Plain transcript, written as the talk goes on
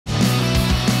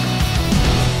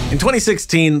In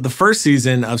 2016, the first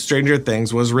season of Stranger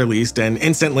Things was released and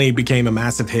instantly became a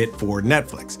massive hit for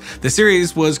Netflix. The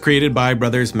series was created by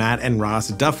brothers Matt and Ross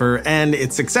Duffer, and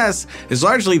its success is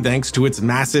largely thanks to its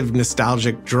massive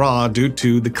nostalgic draw due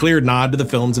to the clear nod to the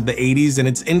films of the 80s and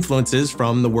its influences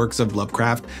from the works of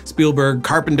Lovecraft, Spielberg,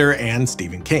 Carpenter, and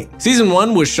Stephen King. Season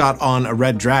 1 was shot on a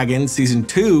Red Dragon, Season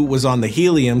 2 was on the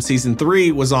Helium, Season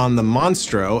 3 was on the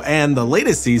Monstro, and the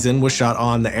latest season was shot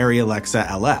on the Arri Alexa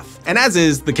LF. And as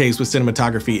is the case with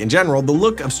cinematography in general, the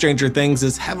look of Stranger Things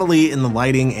is heavily in the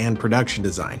lighting and production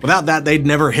design. Without that, they'd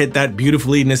never hit that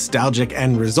beautifully nostalgic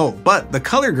end result, but the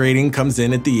color grading comes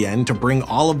in at the end to bring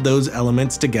all of those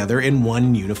elements together in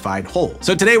one unified whole.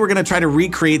 So today we're going to try to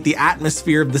recreate the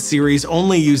atmosphere of the series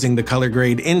only using the color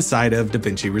grade inside of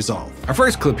DaVinci Resolve. Our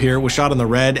first clip here was shot on the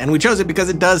Red, and we chose it because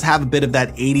it does have a bit of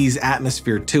that 80s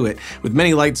atmosphere to it, with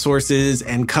many light sources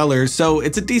and colors, so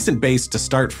it's a decent base to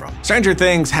start from. Stranger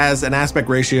Things has an aspect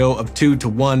ratio of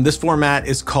 2:1. This format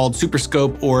is called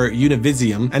Superscope or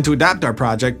Univisium, and to adapt our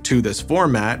project to this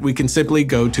format, we can simply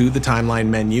go to the timeline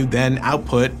menu, then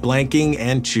output, blanking,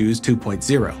 and choose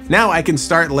 2.0. Now I can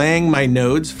start laying my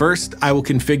nodes. First, I will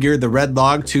configure the red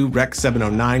log to Rec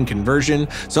 709 conversion,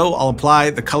 so I'll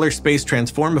apply the color space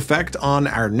transform effect on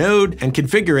our node and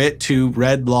configure it to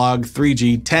red log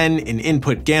 3G10 in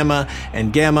input gamma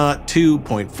and gamma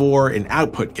 2.4 in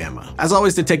output gamma. As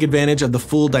always, to take advantage of the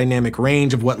full dynamic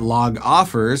range of what log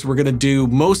offers, we're going to do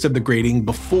most of the grading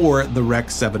before the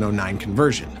Rec 709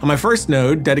 conversion. On my first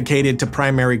node, dedicated to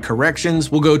primary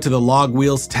corrections, we'll go to the log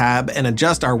wheels tab and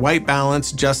adjust our white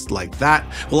balance just like that.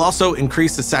 We'll also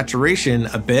increase the saturation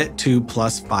a bit to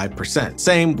 +5%.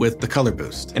 Same with the color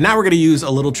boost. And now we're going to use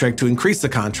a little trick to increase the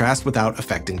contrast without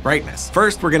affecting brightness.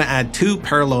 First, we're going to add 2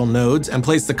 parallel nodes and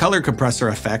place the color compressor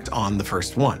effect on the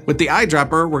first one. With the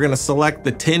eyedropper, we're going to select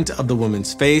the tint of the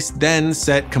woman's face, then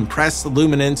set compress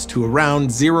luminance to around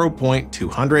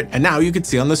 0.200, and now you can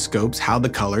see on the scopes how the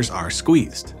colors are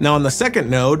squeezed. Now on the second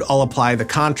node, I'll apply the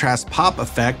contrast pop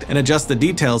effect and adjust the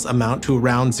details amount to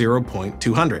around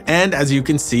 0.200. And as you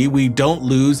can see, we don't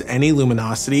lose any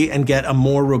luminosity and get a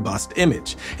more robust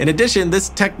image. In addition, this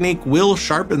technique will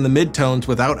sharpen the midtones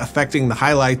without affecting the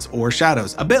highlights or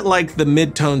shadows, a bit like the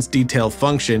midtones detail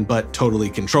function, but totally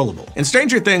controllable. In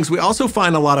Stranger Things, we also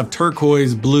find a lot of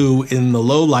turquoise blue in the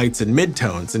lowlights and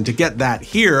midtones, and to get that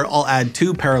here, I'll add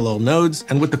 2 parallel nodes,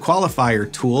 and with the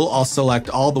qualifier tool, I'll select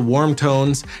all the warm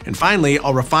tones, and finally,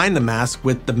 I'll refine the mask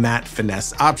with the matte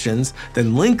finesse options,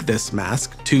 then link this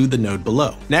mask to the node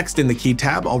below. Next, in the key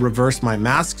tab, I'll reverse my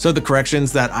mask so the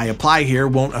corrections that I apply here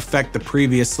won't affect the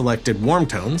previous selected warm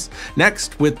tones.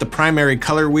 Next, with the primary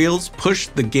color wheels, push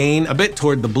the gain a bit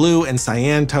toward the blue and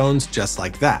cyan tones just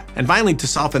like that. And finally, to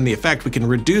soften the effect, we can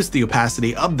reduce the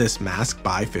opacity of this mask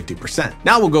by 50%.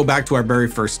 Now we'll go back to our very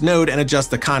first node and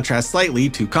adjust the contrast slightly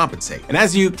to compensate. And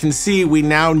as you can see, we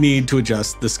now need to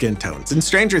adjust the skin tones. In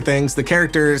Stranger Things, the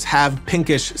characters have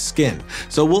pinkish skin,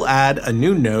 so we'll add a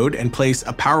new node and place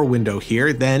a power window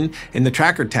here, then in the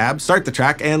tracker tab, start the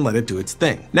track and let it do its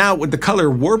thing. Now with the color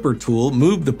warper tool,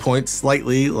 move the points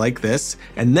slightly like this,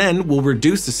 and then we'll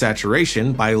reduce the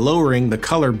saturation by lowering the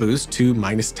color boost to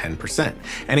 -10%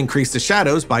 and increase the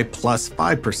shadows by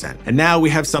 +5%. And now we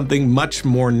have something much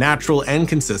more natural and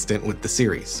consistent with the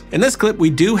series. In this clip, we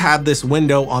do have this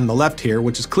window on the left here,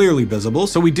 which is clearly visible,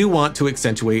 so we do want to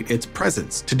accentuate its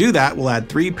presence. To do that, we'll add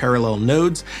 3 parallel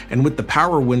nodes, and with the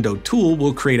power window tool,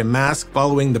 we'll create a mask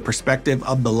following the perspective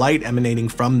of the light emanating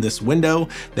from this window,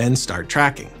 then start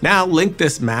tracking. Now link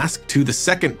this mask to the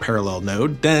second parallel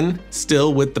node, then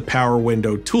still with the power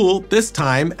window tool, this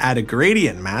time add a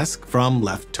gradient mask from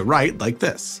left to right like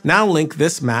this. Now link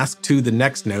this mask to the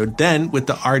next node, then with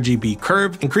the RGB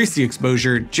curve, increase the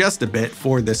exposure just a bit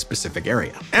for this specific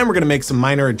area. And we're going to make some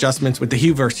minor adjustments with the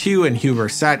hue versus hue and hue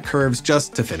versus sat curves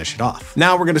just to finish it off.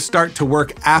 Now we're going to start to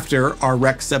work after our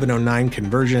Rec 709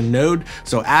 conversion node,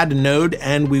 so add a node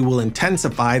and we will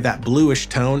intensify that bluish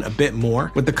tone a bit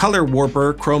more. With the color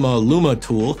warper chroma luma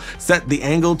tool, set the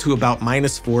angle to about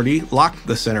 -40, lock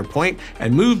the center point,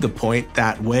 and move the point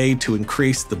that way to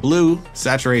increase the blue,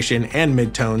 saturation, and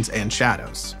midtones and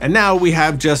shadows. And now we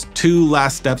have just 2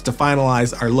 last steps to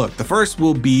finalize our look. The first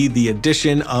will be the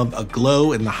addition of a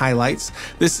glow in the highlights.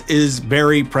 This is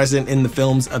very present in the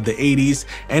films of the 80s,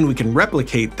 and we can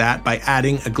replicate that by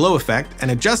adding a glow effect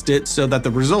and adjust it so that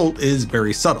the result is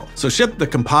very subtle. So shift the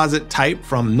composite type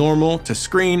from normal to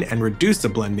screen and reduce the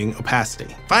blending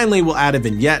opacity. Finally, we'll add a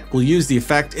vignette. We'll use the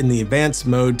effect in the advanced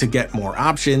mode to get more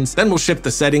options. Then we'll shift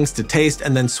the settings to taste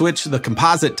and then switch the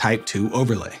composite type to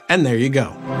overlay. And there you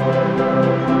go.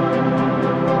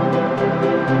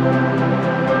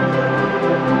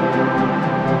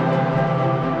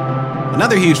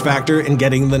 Another huge factor in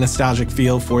getting the nostalgic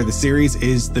feel for the series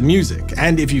is the music,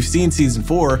 and if you've seen season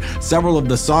 4, several of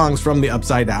the songs from the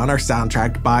Upside Down are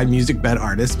soundtracked by music bed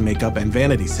artist Makeup and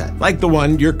Vanity Set, like the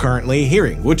one you're currently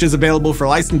hearing, which is available for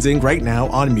licensing right now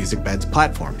on MusicBed's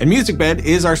platform. And MusicBed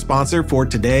is our sponsor for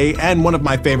today and one of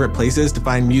my favorite places to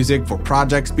find music for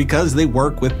projects because they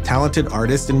work with talented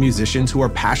artists and musicians who are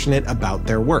passionate about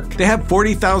their work. They have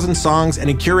 40,000 songs and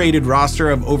a curated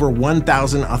roster of over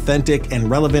 1,000 authentic and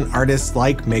relevant artists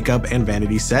like Makeup and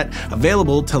Vanity Set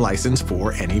available to license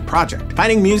for any project.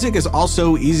 Finding music is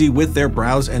also easy with their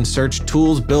browse and search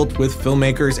tools built with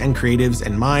filmmakers and creatives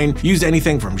in mind. Use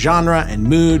anything from genre and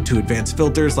mood to advanced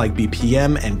filters like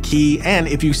BPM and key, and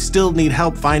if you still need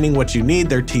help finding what you need,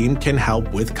 their team can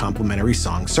help with complimentary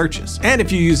song searches. And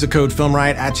if you use the code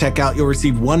FilmRiot at checkout, you'll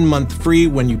receive 1 month free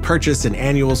when you purchase an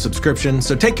annual subscription,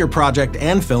 so take your project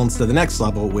and films to the next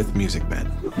level with MusicBed.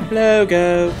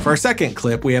 Logo. For our second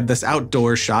clip, we have this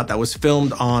outdoor shot that was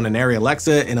filmed on an Arri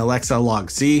Alexa in Alexa Log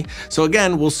C. So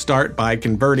again, we'll start by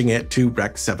converting it to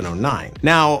Rec 709.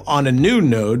 Now, on a new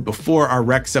node, before our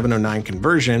Rec 709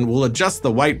 conversion, we'll adjust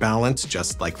the white balance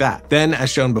just like that. Then, as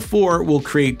shown before, we'll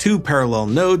create 2 parallel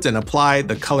nodes and apply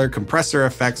the color compressor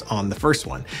effects on the first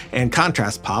one, and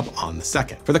contrast pop on the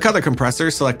second. For the color compressor,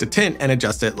 select a tint and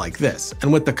adjust it like this.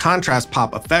 And with the contrast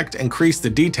pop effect, increase the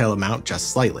detail amount just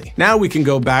slightly. Now we can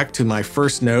go back to my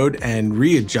first node and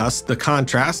readjust the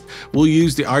contrast. We'll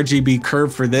use the RGB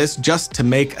curve for this just to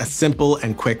make a simple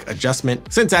and quick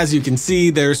adjustment, since as you can see,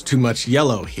 there's too much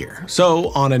yellow here. So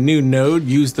on a new node,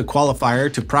 use the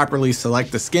qualifier to properly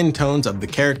select the skin tones of the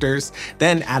characters,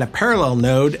 then add a parallel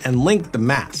node and link the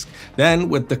mask. Then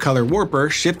with the color warper,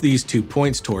 shift these 2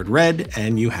 points toward red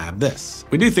and you have this.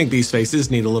 We do think these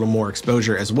faces need a little more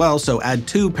exposure as well, so add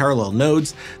 2 parallel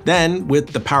nodes. Then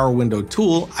with the power window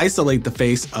tool, isolate the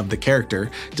face of the character,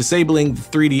 disabling the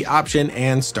 3D option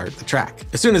and start the track.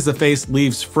 As soon as the face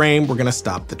leaves frame, we're gonna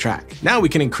stop the track. Now we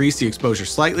can increase the exposure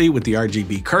slightly with the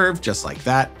RGB curve, just like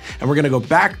that. And we're gonna go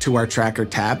back to our tracker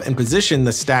tab and position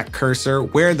the stack cursor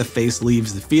where the face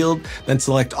leaves the field, then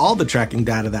select all the tracking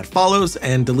data that follows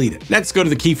and delete it. Next, go to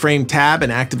the keyframe tab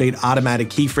and activate automatic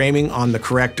keyframing on the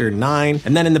corrector 9,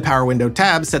 and then in the power window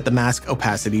tab, set the mask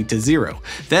opacity to 0.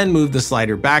 Then move the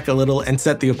slider back a little and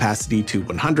set the opacity to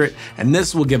 100, and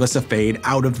this will give us a fade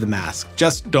out of the mask.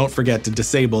 Just don't forget to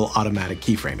disable automatic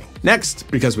keyframing. Next,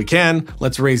 because we can,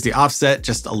 let's raise the offset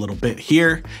just a little bit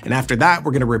here, and after that,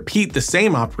 we're gonna repeat the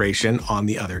same operation on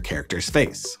the other character's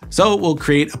face. So we'll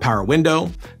create a power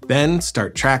window, then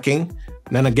start tracking.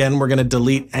 Then again, we're gonna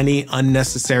delete any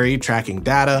unnecessary tracking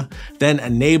data, then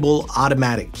enable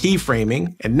automatic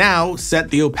keyframing, and now set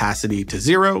the opacity to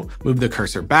 0, move the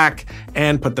cursor back,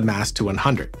 and put the mask to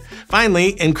 100.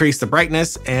 Finally, increase the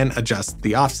brightness and adjust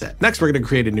the offset. Next, we're gonna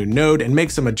create a new node and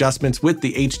make some adjustments with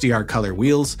the HDR color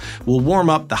wheels. We'll warm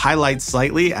up the highlights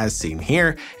slightly, as seen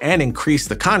here, and increase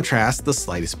the contrast the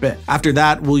slightest bit. After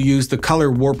that, we'll use the color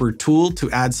warper tool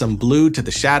to add some blue to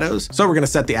the shadows. So we're gonna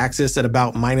set the axis at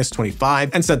about -25,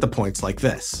 and set the points like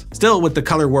this. Still with the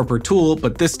color warper tool,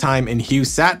 but this time in hue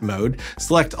sat mode,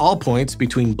 select all points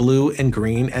between blue and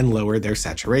green and lower their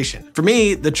saturation. For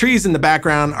me, the trees in the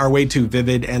background are way too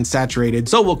vivid and saturated,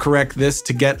 so we'll correct this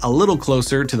to get a little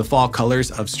closer to the fall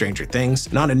colors of Stranger Things.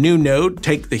 And on a new node,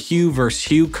 take the hue versus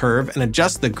hue curve and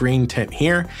adjust the green tint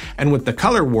here, and with the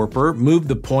color warper, move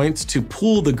the points to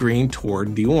pull the green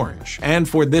toward the orange. And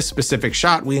for this specific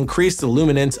shot, we increase the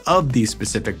luminance of these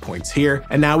specific points here,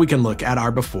 and now we can look at our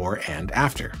before and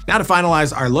after. Now to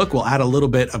finalize our look, we'll add a little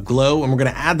bit of glow, and we're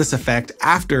gonna add this effect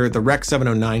after the Rec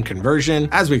 709 conversion,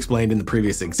 as we explained in the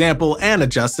previous example, and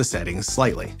adjust the settings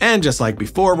slightly. And just like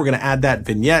before, we're gonna add that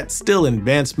vignette still in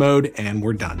advanced mode, and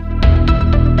we're done.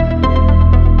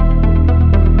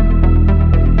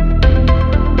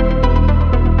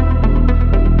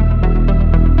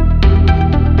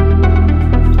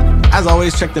 As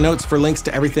always, check the notes for links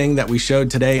to everything that we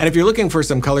showed today. And if you're looking for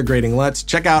some color grading LUTs,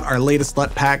 check out our latest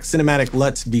LUT pack, Cinematic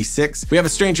LUTs V6. We have a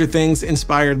Stranger Things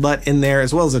inspired LUT in there,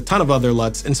 as well as a ton of other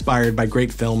LUTs inspired by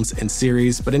great films and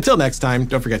series. But until next time,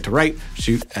 don't forget to write,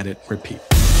 shoot, edit, repeat.